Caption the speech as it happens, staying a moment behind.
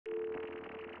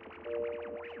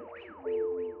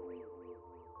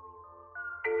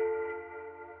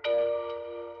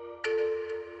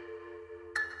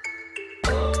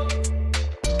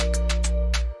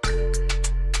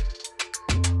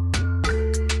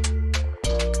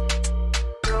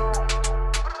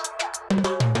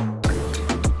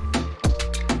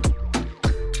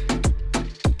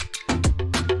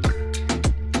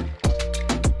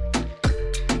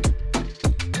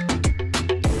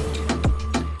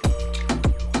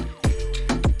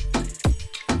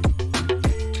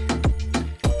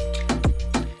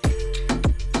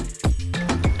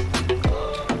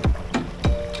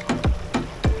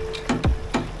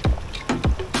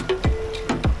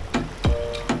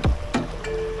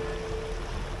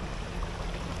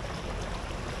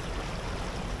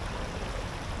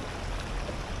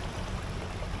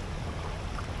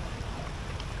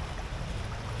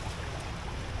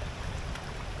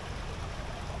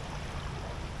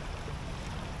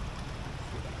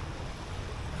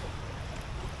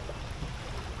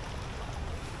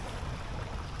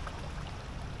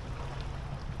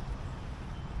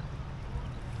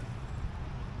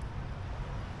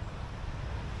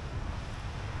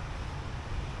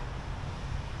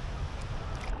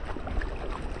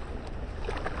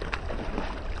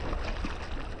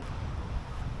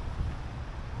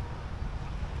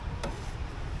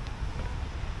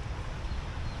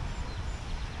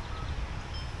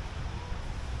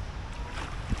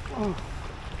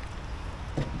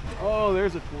Oh,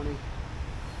 there's a 20.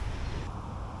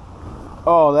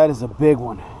 Oh, that is a big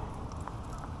one.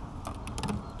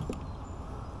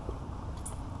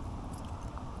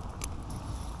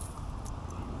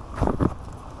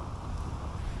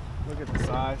 Look at the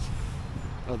size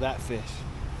of that fish.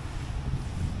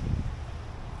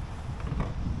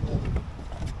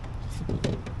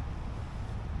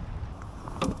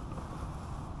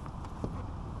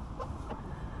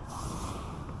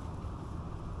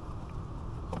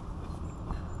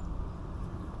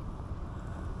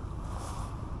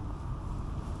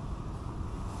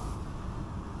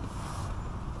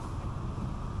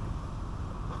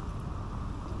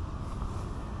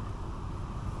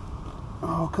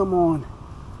 Oh, come on.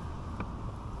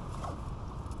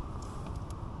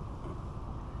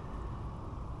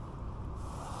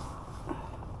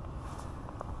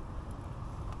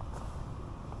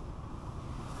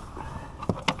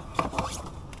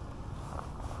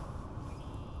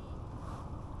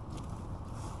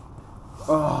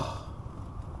 Oh.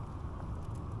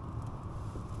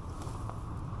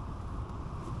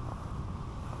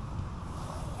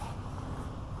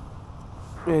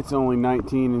 It's only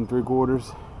 19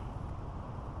 3/4.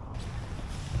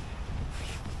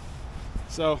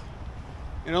 So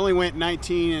it only went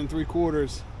 19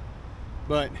 3/4,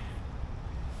 but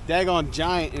daggone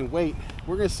giant in weight.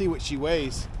 We're gonna see what she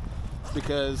weighs,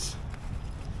 because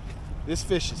this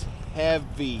fish is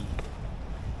heavy,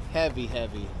 heavy,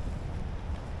 heavy.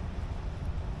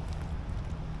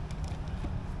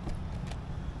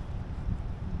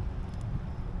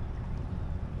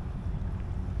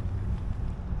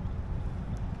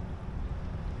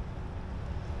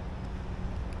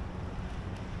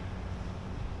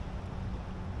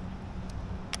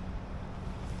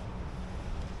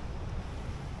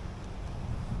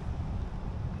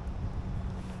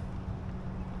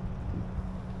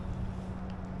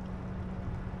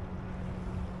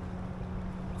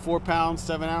 Four pounds,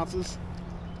 7 ounces.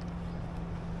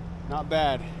 Not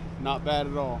bad. Not bad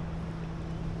at all.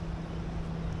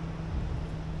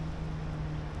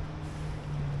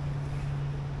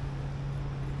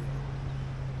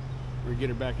 We're gonna get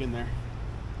her back in there.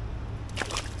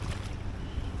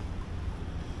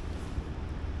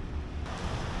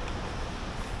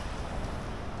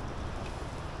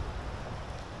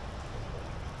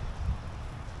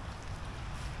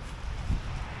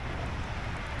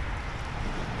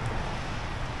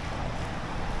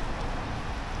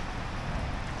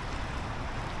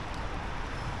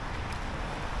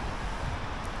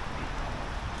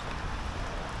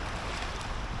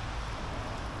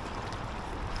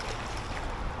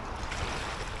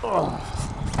 Oh,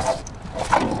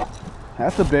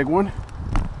 that's a big one.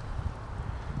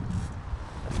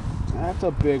 That's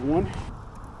a big one.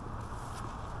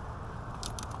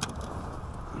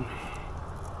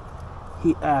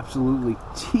 He absolutely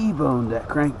T-boned that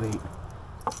crankbait.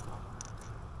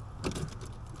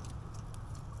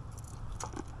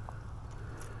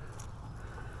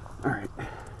 All right,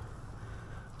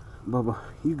 Bubba,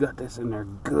 you got this in there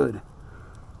good,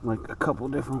 like a couple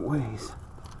different ways.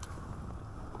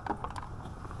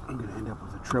 I'm gonna end up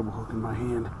with a treble hook in my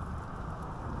hand.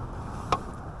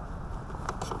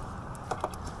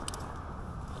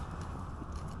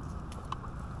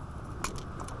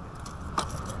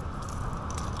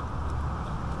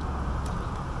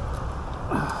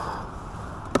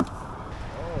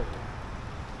 Oh,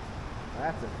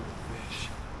 that's a good fish.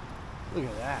 Look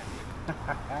at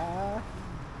that.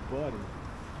 Buddy.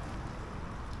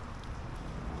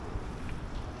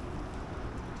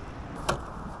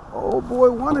 Oh boy,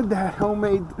 wanted that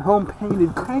homemade, home-painted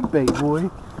crankbait, boy.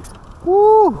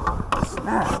 Woo!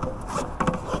 Snap.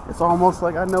 It's almost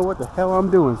like I know what the hell I'm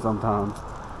doing sometimes.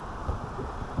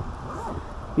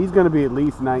 He's gonna be at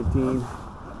least 19.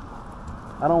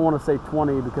 I don't want to say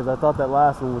 20 because I thought that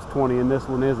last one was 20 and this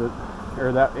one isn't,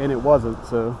 or that, and it wasn't.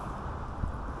 So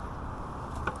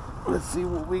let's see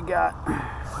what we got.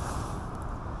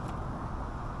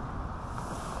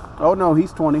 Oh no,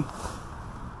 he's 20.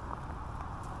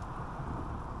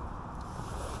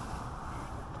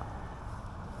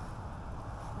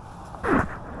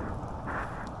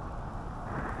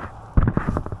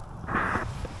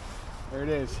 There it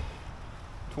is,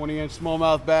 20-inch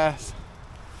smallmouth bass.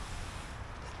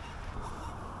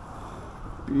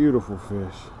 Beautiful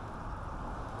fish.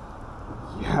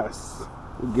 Yes.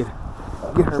 We'll get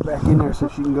her back in there so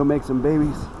she can go make some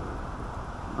babies.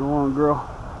 Go on, girl.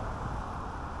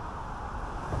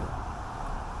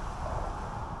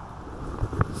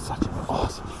 Such an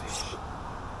awesome fish.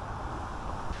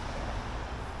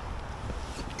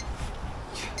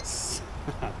 Yes.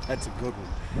 That's a good one.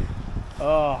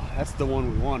 Oh, that's the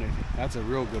one we wanted. That's a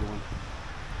real good one.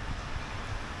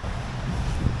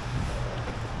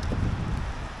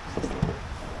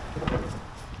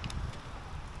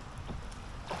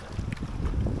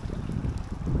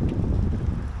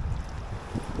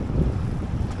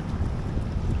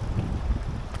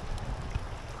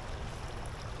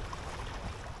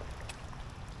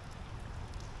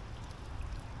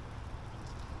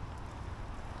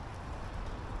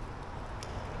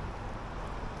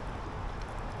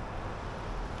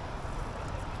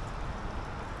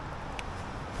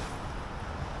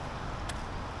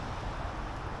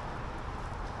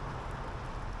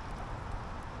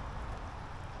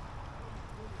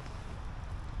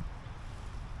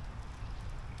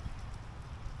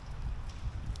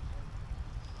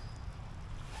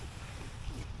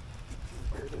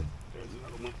 There's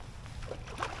another one.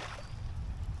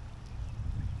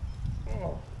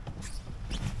 Oh.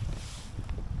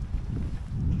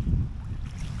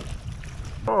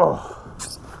 Oh.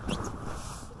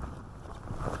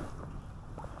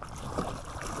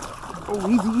 Oh,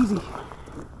 easy, easy.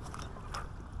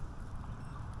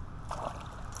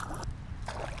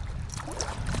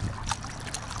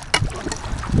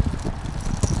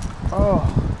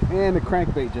 Oh, and the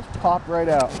crankbait just popped right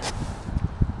out.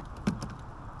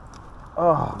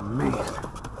 Oh, man.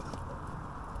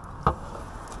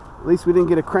 At least we didn't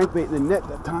get a crankbait in the net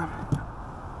that time.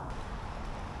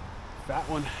 Fat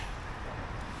one.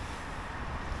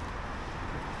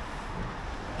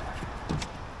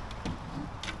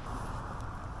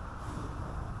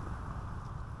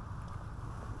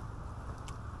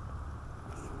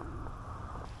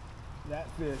 That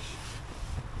fish,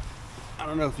 I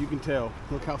don't know if you can tell.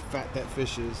 Look how fat that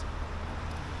fish is.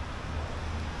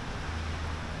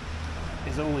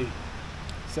 It's only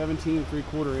 17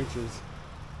 3/4 inches.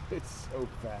 It's so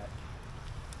fat.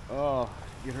 Oh,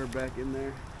 get her back in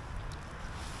there.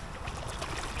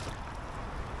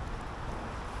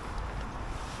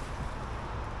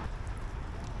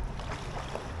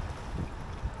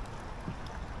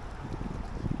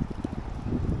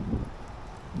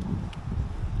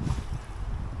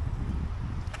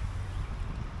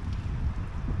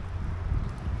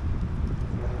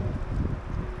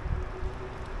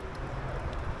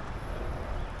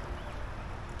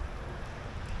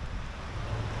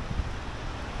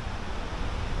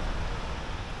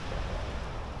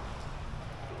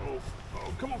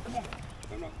 Come on, come on.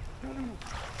 No, no, no, no, no.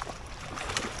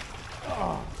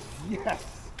 Oh, yes.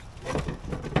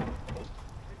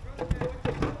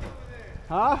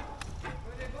 Huh?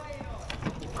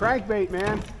 Crankbait, man.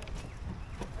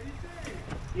 Are you serious?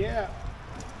 Yeah.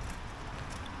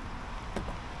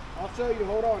 I'll show you.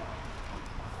 Hold on.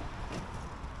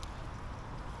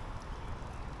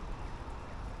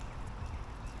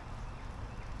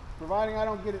 Providing I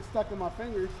don't get it stuck in my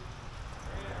fingers.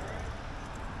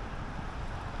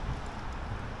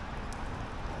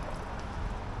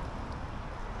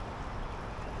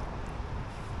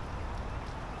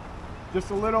 Just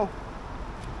a little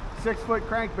 6-foot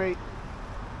crankbait.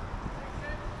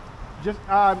 Just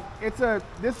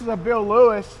this is a Bill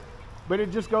Lewis, but it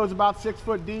just goes about 6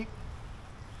 foot deep.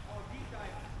 Oh, deep dive.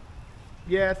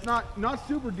 Yeah, it's not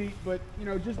super deep, but you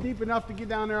know, just deep enough to get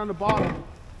down there on the bottom.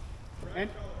 Red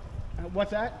And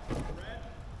what's that?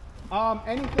 Red?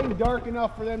 Anything dark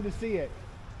enough for them to see it.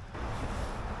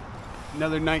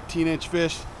 Another 19-inch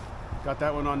fish. Got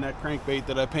that one on that crankbait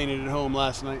that I painted at home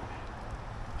last night.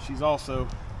 She's also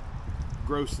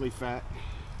grossly fat.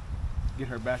 Get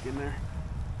her back in there.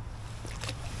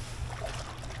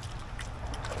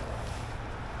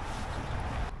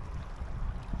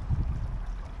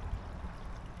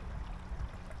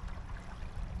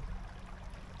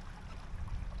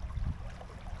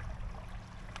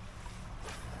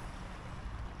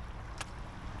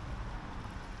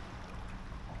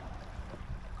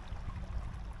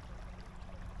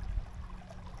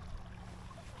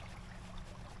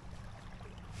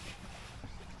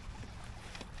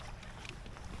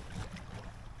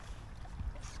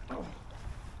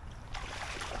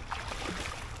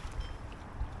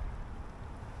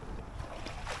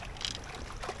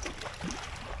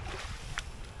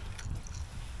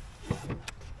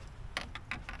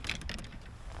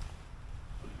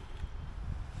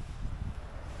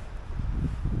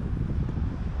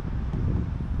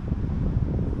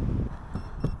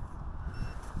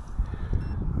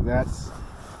 That's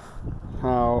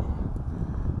how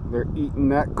they're eating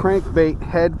that crankbait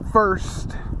head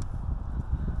first.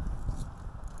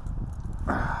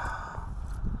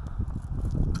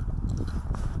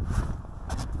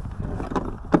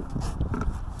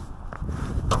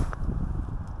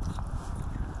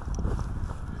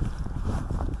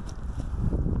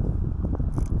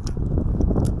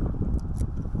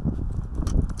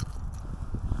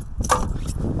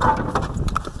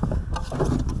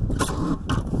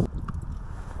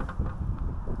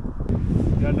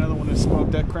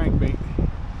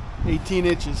 18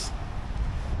 inches.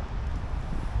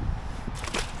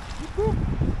 Woo-hoo.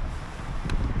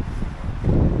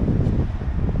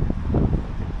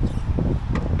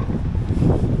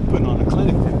 Putting on a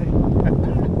clinic today.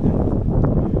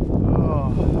 Oh,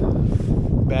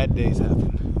 bad days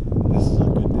happen. This is a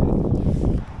good day.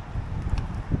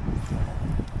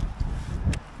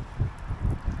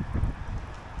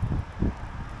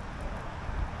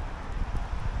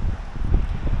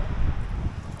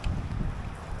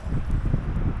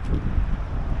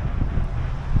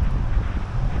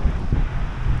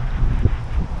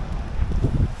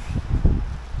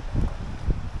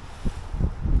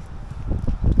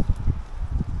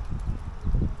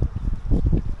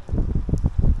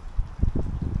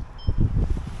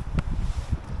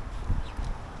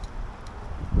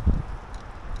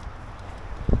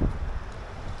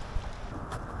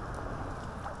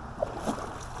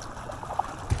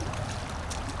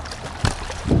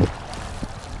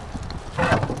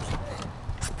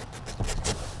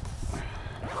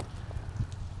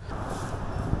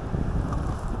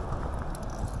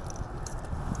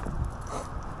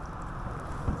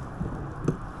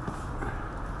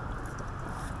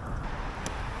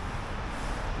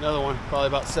 Another one, probably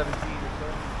about 17 or so.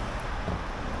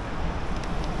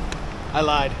 I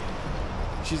lied.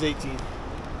 She's 18.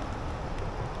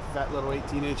 Fat little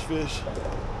 18-inch fish.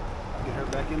 Get her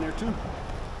back in there too.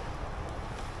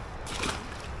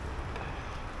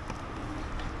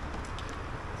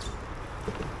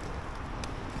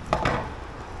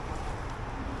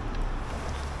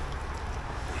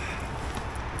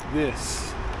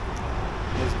 This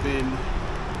has been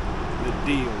the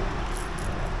deal.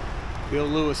 Bill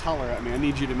Lewis, holler at me. I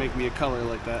need you to make me a color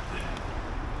like that.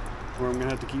 Or I'm going to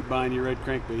have to keep buying you red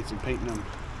crankbaits and painting them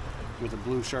with a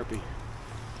blue Sharpie.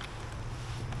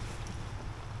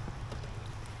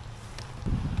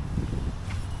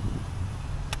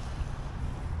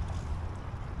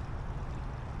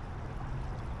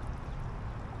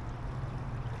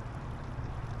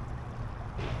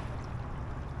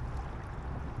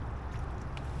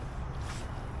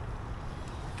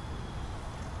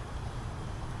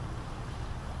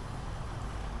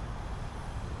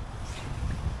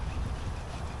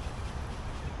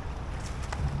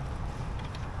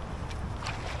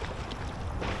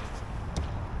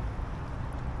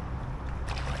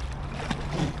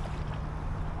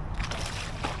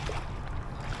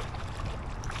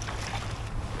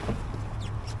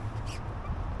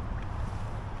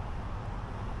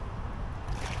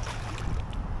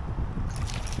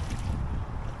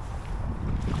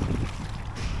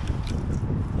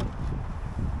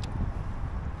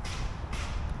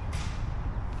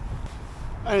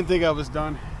 I didn't think I was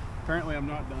done. Apparently I'm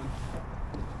not done.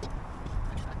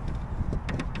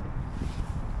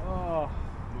 Oh,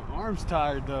 my arm's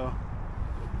tired though.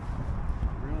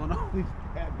 Reeling all these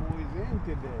bad boys in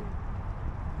today.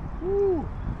 Woo!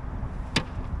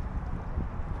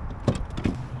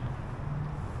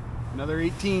 Another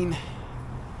 18.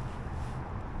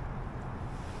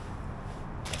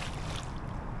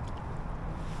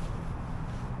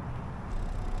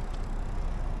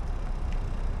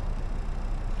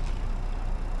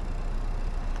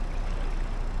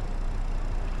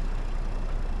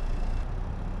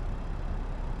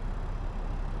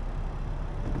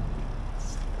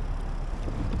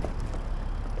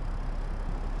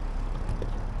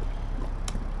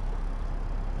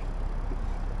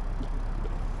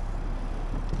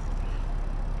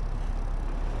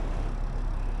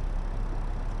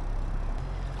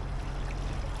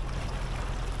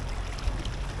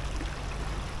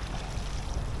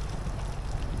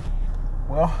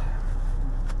 Well,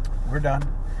 we're done.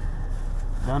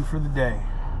 Done for the day.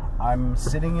 I'm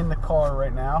sitting in the car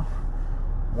right now,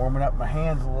 warming up my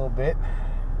hands a little bit,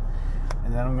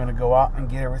 and then I'm going to go out and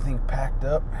get everything packed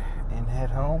up and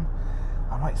head home.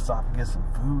 I might stop and get some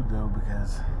food though,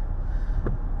 because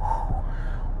whew,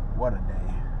 what a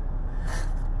day.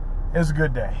 It was a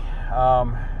good day.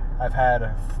 I've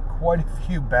had quite a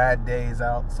few bad days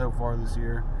out so far this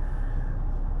year.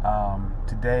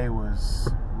 Today was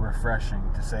refreshing,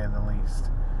 to say the least.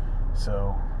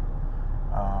 So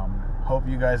hope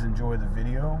you guys enjoy the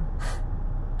video.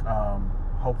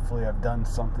 Hopefully I've done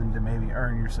something to maybe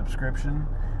earn your subscription,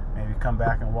 maybe come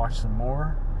back and watch some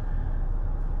more.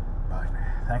 But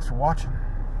thanks for watching.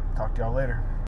 Talk to y'all later.